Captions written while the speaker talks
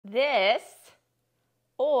this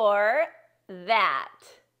or that?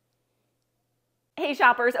 Hey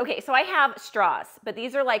shoppers, okay, so I have straws, but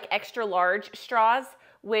these are like extra large straws,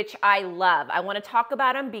 which I love. I wanna talk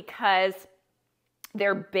about them because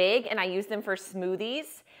they're big and I use them for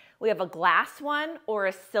smoothies. We have a glass one or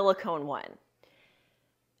a silicone one.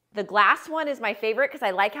 The glass one is my favorite because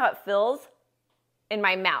I like how it feels in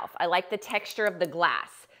my mouth. I like the texture of the glass.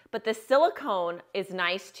 But the silicone is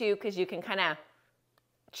nice too because you can kind of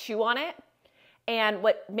chew on it. And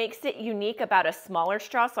what makes it unique about a smaller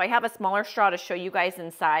straw, so I have a smaller straw to show you guys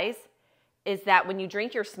in size, is that when you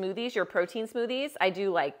drink your smoothies, your protein smoothies, I do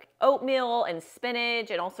like oatmeal and spinach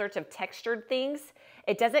and all sorts of textured things.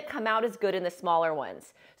 It doesn't come out as good in the smaller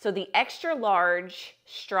ones. So the extra large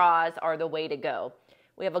straws are the way to go.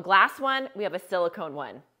 We have a glass one, we have a silicone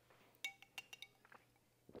one.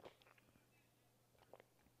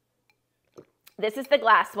 This is the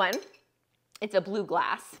glass one. It's a blue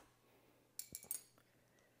glass.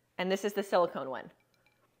 And this is the silicone one.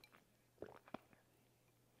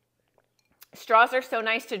 Straws are so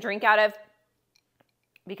nice to drink out of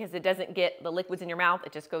because it doesn't get the liquids in your mouth.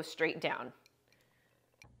 It just goes straight down.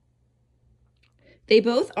 They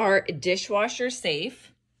both are dishwasher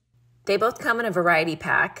safe. They both come in a variety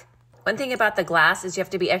pack. One thing about the glass is you have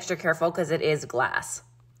to be extra careful because it is glass.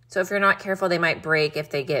 So if you're not careful, they might break if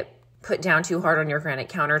they get put down too hard on your granite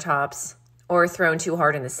countertops or thrown too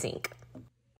hard in the sink.